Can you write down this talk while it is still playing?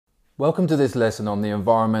Welcome to this lesson on the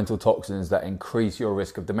environmental toxins that increase your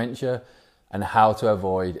risk of dementia and how to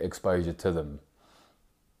avoid exposure to them.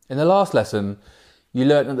 In the last lesson, you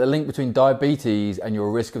learned that the link between diabetes and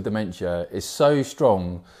your risk of dementia is so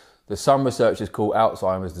strong that some researchers call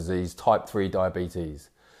Alzheimer's disease type 3 diabetes.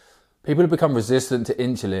 People who become resistant to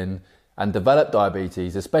insulin and develop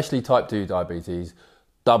diabetes, especially type 2 diabetes,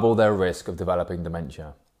 double their risk of developing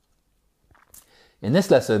dementia. In this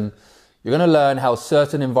lesson, you're going to learn how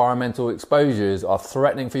certain environmental exposures are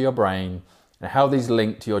threatening for your brain and how these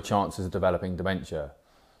link to your chances of developing dementia.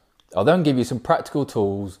 I'll then give you some practical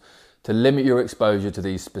tools to limit your exposure to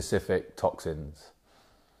these specific toxins.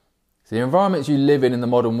 So the environments you live in the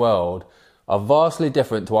modern world are vastly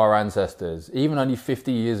different to our ancestors, even only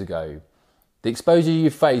 50 years ago. The exposure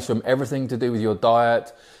you face from everything to do with your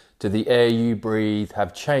diet to the air you breathe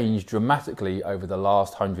have changed dramatically over the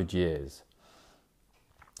last 100 years.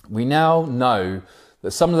 We now know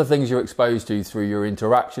that some of the things you're exposed to through your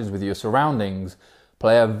interactions with your surroundings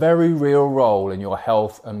play a very real role in your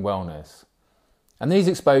health and wellness. And these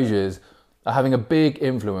exposures are having a big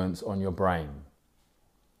influence on your brain.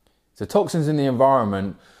 So toxins in the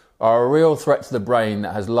environment are a real threat to the brain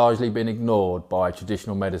that has largely been ignored by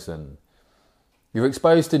traditional medicine. You're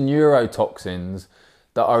exposed to neurotoxins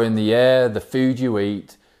that are in the air, the food you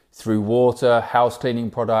eat, through water, house cleaning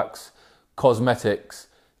products, cosmetics,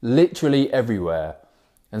 literally everywhere.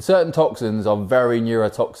 And certain toxins are very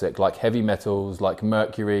neurotoxic, like heavy metals, like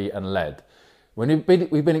mercury and lead. We've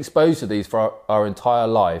been exposed to these for our entire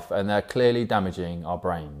life, and they're clearly damaging our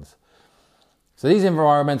brains. So these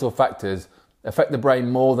environmental factors affect the brain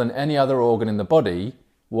more than any other organ in the body.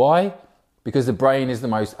 Why? Because the brain is the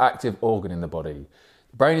most active organ in the body.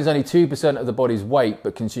 The brain is only 2% of the body's weight,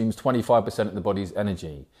 but consumes 25% of the body's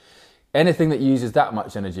energy. Anything that uses that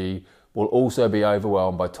much energy will also be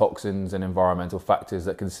overwhelmed by toxins and environmental factors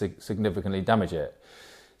that can significantly damage it.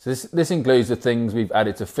 So this includes the things we've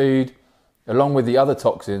added to food, along with the other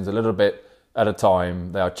toxins a little bit at a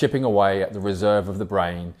time. They are chipping away at the reserve of the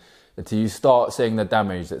brain until you start seeing the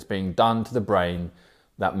damage that's being done to the brain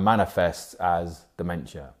that manifests as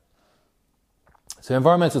dementia. So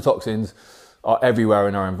environmental toxins are everywhere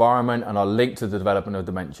in our environment and are linked to the development of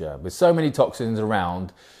dementia. With so many toxins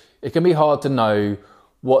around, it can be hard to know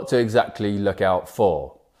what to exactly look out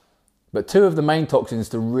for. But two of the main toxins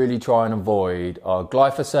to really try and avoid are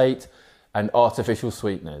glyphosate and artificial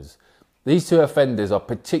sweeteners. These two offenders are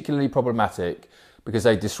particularly problematic because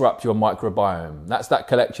they disrupt your microbiome. That's that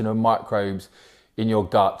collection of microbes in your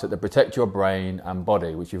gut that protect your brain and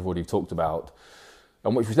body, which we've already talked about,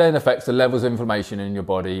 and which then affects the levels of inflammation in your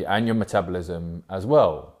body and your metabolism as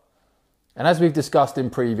well. And as we've discussed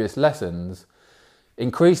in previous lessons,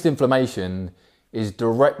 increased inflammation is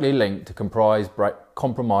directly linked to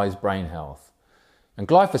compromised brain health. And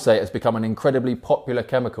glyphosate has become an incredibly popular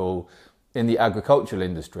chemical in the agricultural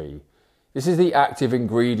industry. This is the active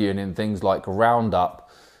ingredient in things like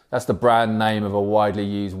Roundup. That's the brand name of a widely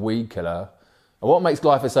used weed killer. And what makes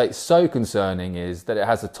glyphosate so concerning is that it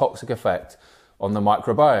has a toxic effect on the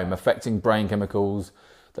microbiome, affecting brain chemicals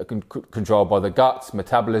that can be controlled by the gut,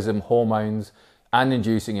 metabolism, hormones, and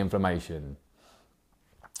inducing inflammation.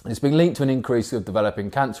 It's been linked to an increase of developing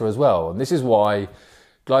cancer as well. And this is why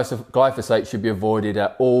glyphosate should be avoided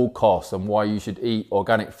at all costs and why you should eat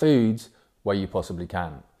organic foods where you possibly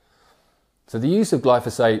can. So the use of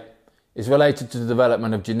glyphosate is related to the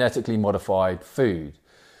development of genetically modified food.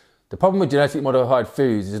 The problem with genetically modified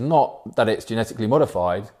foods is not that it's genetically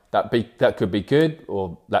modified, that could be good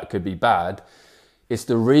or that could be bad. It's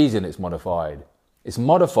the reason it's modified. It's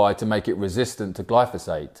modified to make it resistant to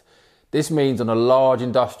glyphosate. This means on a large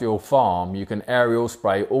industrial farm, you can aerial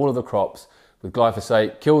spray all of the crops with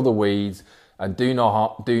glyphosate, kill the weeds, and do no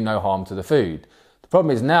harm to the food. The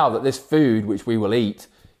problem is now that this food, which we will eat,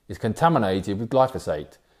 is contaminated with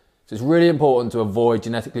glyphosate. So it's really important to avoid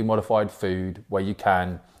genetically modified food where you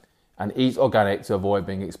can, and eat organic to avoid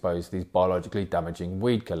being exposed to these biologically damaging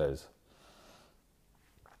weed killers.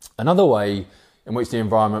 Another way in which the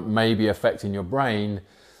environment may be affecting your brain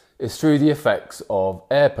is through the effects of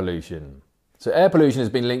air pollution. So air pollution has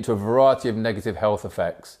been linked to a variety of negative health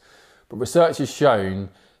effects, but research has shown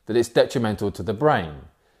that it's detrimental to the brain.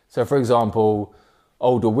 So for example,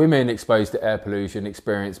 older women exposed to air pollution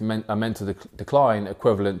experience a mental decline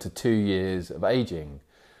equivalent to 2 years of aging.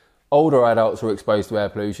 Older adults who are exposed to air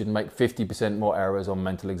pollution make 50% more errors on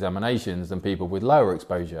mental examinations than people with lower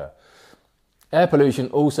exposure. Air pollution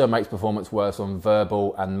also makes performance worse on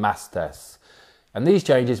verbal and maths tests, and these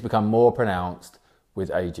changes become more pronounced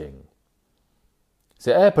with aging.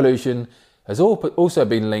 So air pollution has also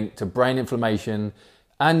been linked to brain inflammation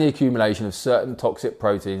and the accumulation of certain toxic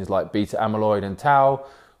proteins like beta amyloid and tau,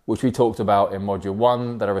 which we talked about in Module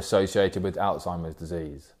 1, that are associated with Alzheimer's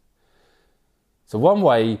disease. So one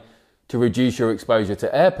way to reduce your exposure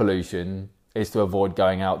to air pollution is to avoid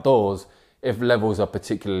going outdoors if levels are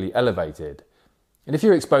particularly elevated. And if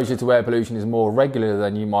your exposure to air pollution is more regular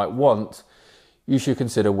than you might want, you should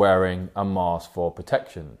consider wearing a mask for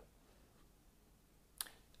protection.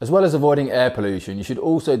 As well as avoiding air pollution, you should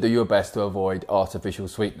also do your best to avoid artificial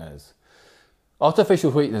sweeteners.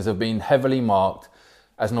 Artificial sweeteners have been heavily marked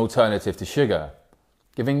as an alternative to sugar,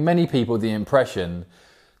 giving many people the impression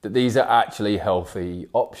that these are actually healthy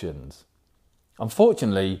options.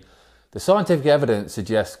 Unfortunately, the scientific evidence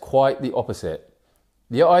suggests quite the opposite.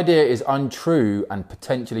 The idea is untrue and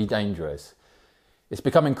potentially dangerous. It's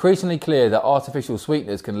become increasingly clear that artificial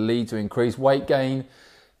sweeteners can lead to increased weight gain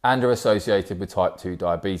and are associated with type 2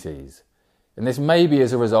 diabetes. And this may be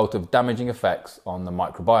as a result of damaging effects on the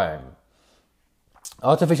microbiome.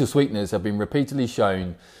 Artificial sweeteners have been repeatedly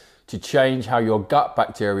shown to change how your gut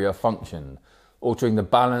bacteria function, altering the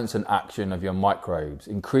balance and action of your microbes,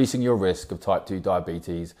 increasing your risk of type 2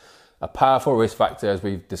 diabetes, a powerful risk factor, as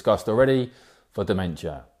we've discussed already, for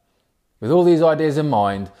dementia. With all these ideas in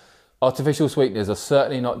mind, artificial sweeteners are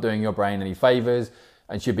certainly not doing your brain any favours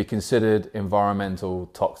and should be considered environmental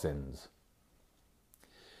toxins.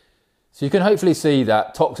 So you can hopefully see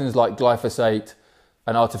that toxins like glyphosate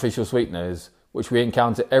and artificial sweeteners, which we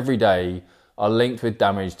encounter every day, are linked with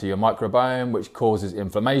damage to your microbiome, which causes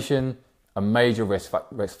inflammation, a major risk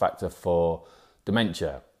factor for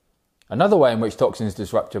dementia. Another way in which toxins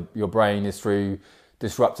disrupt your brain is through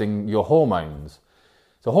disrupting your hormones.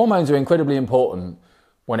 So hormones are incredibly important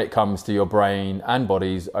when it comes to your brain and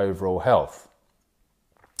body's overall health.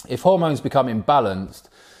 If hormones become imbalanced,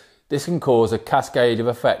 this can cause a cascade of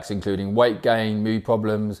effects, including weight gain, mood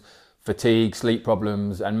problems, fatigue, sleep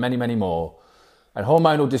problems, and many, many more. And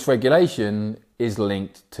hormonal dysregulation is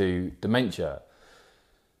linked to dementia.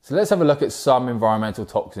 So let's have a look at some environmental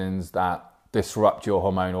toxins that disrupt your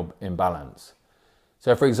hormonal imbalance.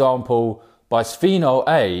 So for example, bisphenol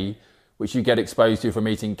A, which you get exposed to from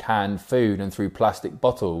eating canned food and through plastic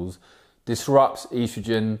bottles, disrupts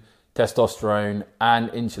estrogen, testosterone and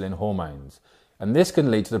insulin hormones. And this can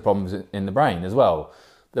lead to the problems in the brain as well.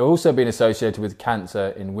 They're also been associated with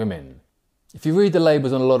cancer in women. If you read the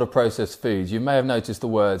labels on a lot of processed foods, you may have noticed the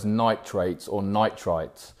words nitrates or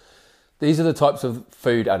nitrites. These are the types of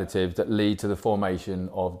food additives that lead to the formation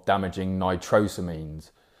of damaging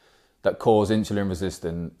nitrosamines that cause insulin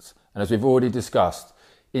resistance. And as we've already discussed,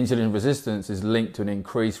 insulin resistance is linked to an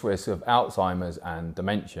increased risk of Alzheimer's and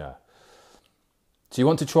dementia. So you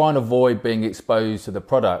want to try and avoid being exposed to the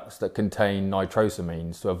products that contain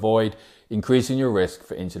nitrosamines to avoid increasing your risk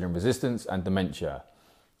for insulin resistance and dementia.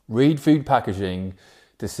 Read food packaging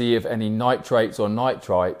to see if any nitrates or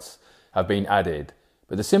nitrites have been added.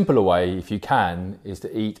 But the simpler way, if you can, is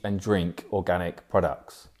to eat and drink organic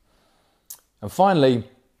products. And finally,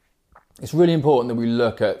 it's really important that we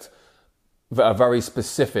look at a very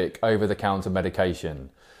specific over-the-counter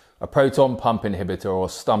medication, a proton pump inhibitor or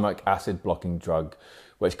stomach acid blocking drug,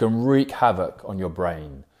 which can wreak havoc on your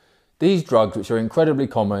brain. These drugs, which are incredibly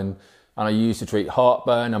common and are used to treat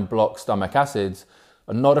heartburn and block stomach acids,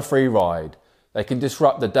 are not a free ride. They can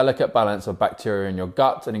disrupt the delicate balance of bacteria in your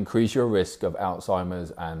gut and increase your risk of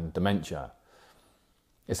Alzheimer's and dementia.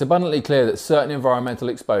 It's abundantly clear that certain environmental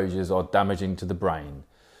exposures are damaging to the brain.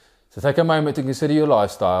 So take a moment to consider your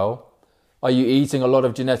lifestyle. Are you eating a lot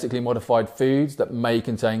of genetically modified foods that may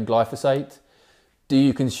contain glyphosate? Do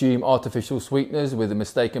you consume artificial sweeteners with the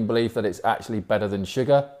mistaken belief that it's actually better than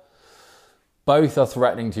sugar? Both are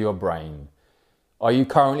threatening to your brain. Are you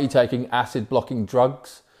currently taking acid blocking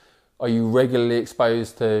drugs? Are you regularly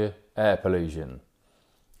exposed to air pollution?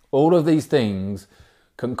 All of these things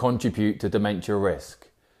can contribute to dementia risk.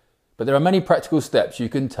 But there are many practical steps you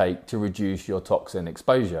can take to reduce your toxin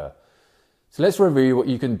exposure. So let's review what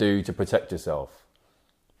you can do to protect yourself.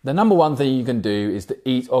 The number one thing you can do is to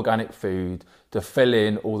eat organic food to fill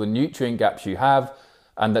in all the nutrient gaps you have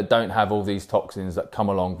and that don't have all these toxins that come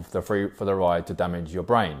along for the ride to damage your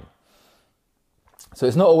brain. So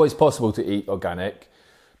it's not always possible to eat organic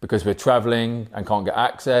because we're traveling and can't get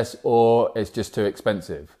access, or it's just too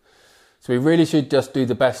expensive. So we really should just do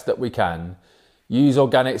the best that we can. Use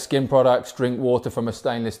organic skin products, drink water from a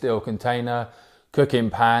stainless steel container, cook in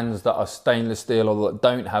pans that are stainless steel or that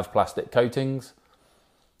don't have plastic coatings.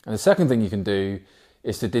 And the second thing you can do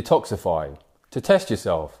is to detoxify, to test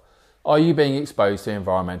yourself. Are you being exposed to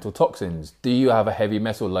environmental toxins? Do you have a heavy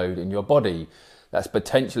metal load in your body that's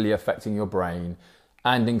potentially affecting your brain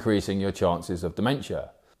and increasing your chances of dementia?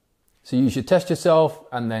 So you should test yourself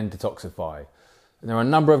and then detoxify. And there are a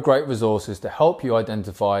number of great resources to help you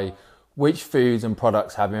identify which foods and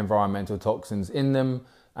products have environmental toxins in them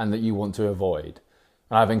and that you want to avoid.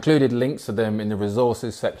 And I've included links to them in the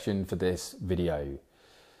resources section for this video.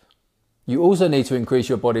 You also need to increase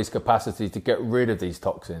your body's capacity to get rid of these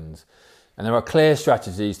toxins. And there are clear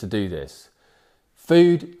strategies to do this.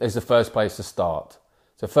 Food is the first place to start.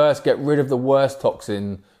 So first, get rid of the worst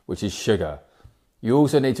toxin, which is sugar. You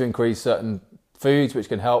also need to increase certain foods which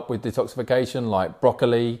can help with detoxification, like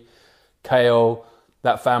broccoli, kale,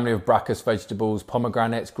 that family of Brachus vegetables,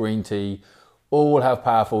 pomegranates, green tea, all have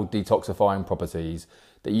powerful detoxifying properties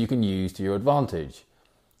that you can use to your advantage.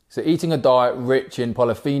 So eating a diet rich in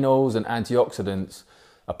polyphenols and antioxidants,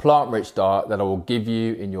 a plant-rich diet that I will give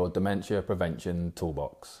you in your dementia prevention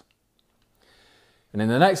toolbox. And in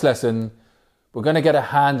the next lesson, we're going to get a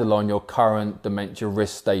handle on your current dementia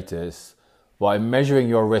risk status by measuring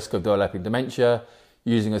your risk of developing dementia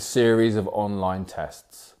using a series of online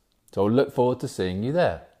tests. So I look forward to seeing you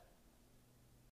there.